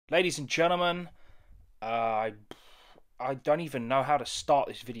Ladies and gentlemen, I I don't even know how to start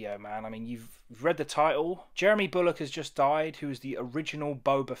this video, man. I mean, you've read the title. Jeremy Bulloch has just died, who is the original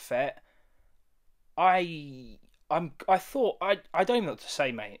Boba Fett. I don't even know what to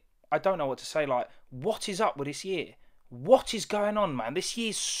say, mate. I don't know what to say. Like, what is up with this year? What is going on, man? This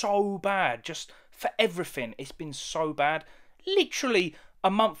year's so bad. Just for everything, it's been so bad. Literally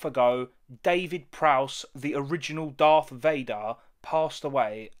a month ago, David Prowse, the original Darth Vader, passed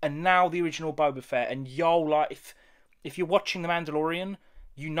away, and now the original Boba Fett. And yo, like, if you're watching The Mandalorian,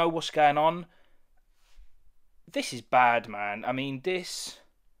 you know what's going on. This is bad, man. I mean, this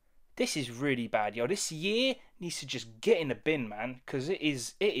is really bad, yo. This year needs to just get in the bin, man, because it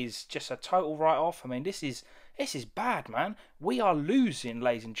is just a total write-off. I mean, this is bad, man. We are losing,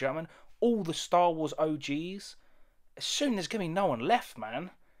 ladies and gentlemen, all the Star Wars OGs. Soon there's gonna be no one left, man.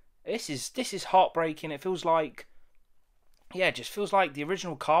 This is heartbreaking. It feels like, yeah, it just feels like the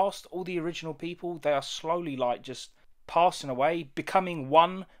original cast, all the original people, they are slowly like just passing away, becoming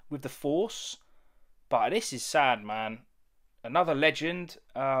one with the Force. But this is sad, man. Another legend.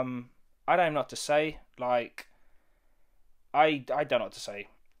 I don't know what to say. Like, I don't know what to say.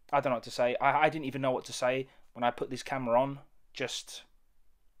 I don't know what to say. I didn't even know what to say when I put this camera on. Just,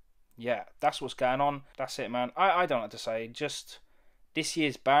 yeah, that's what's going on. That's it, man. I don't know what to say. Just, this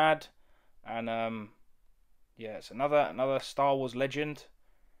year's bad, and yeah, it's another Star Wars legend.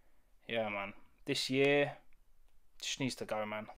 Yeah, man. This year just needs to go, man.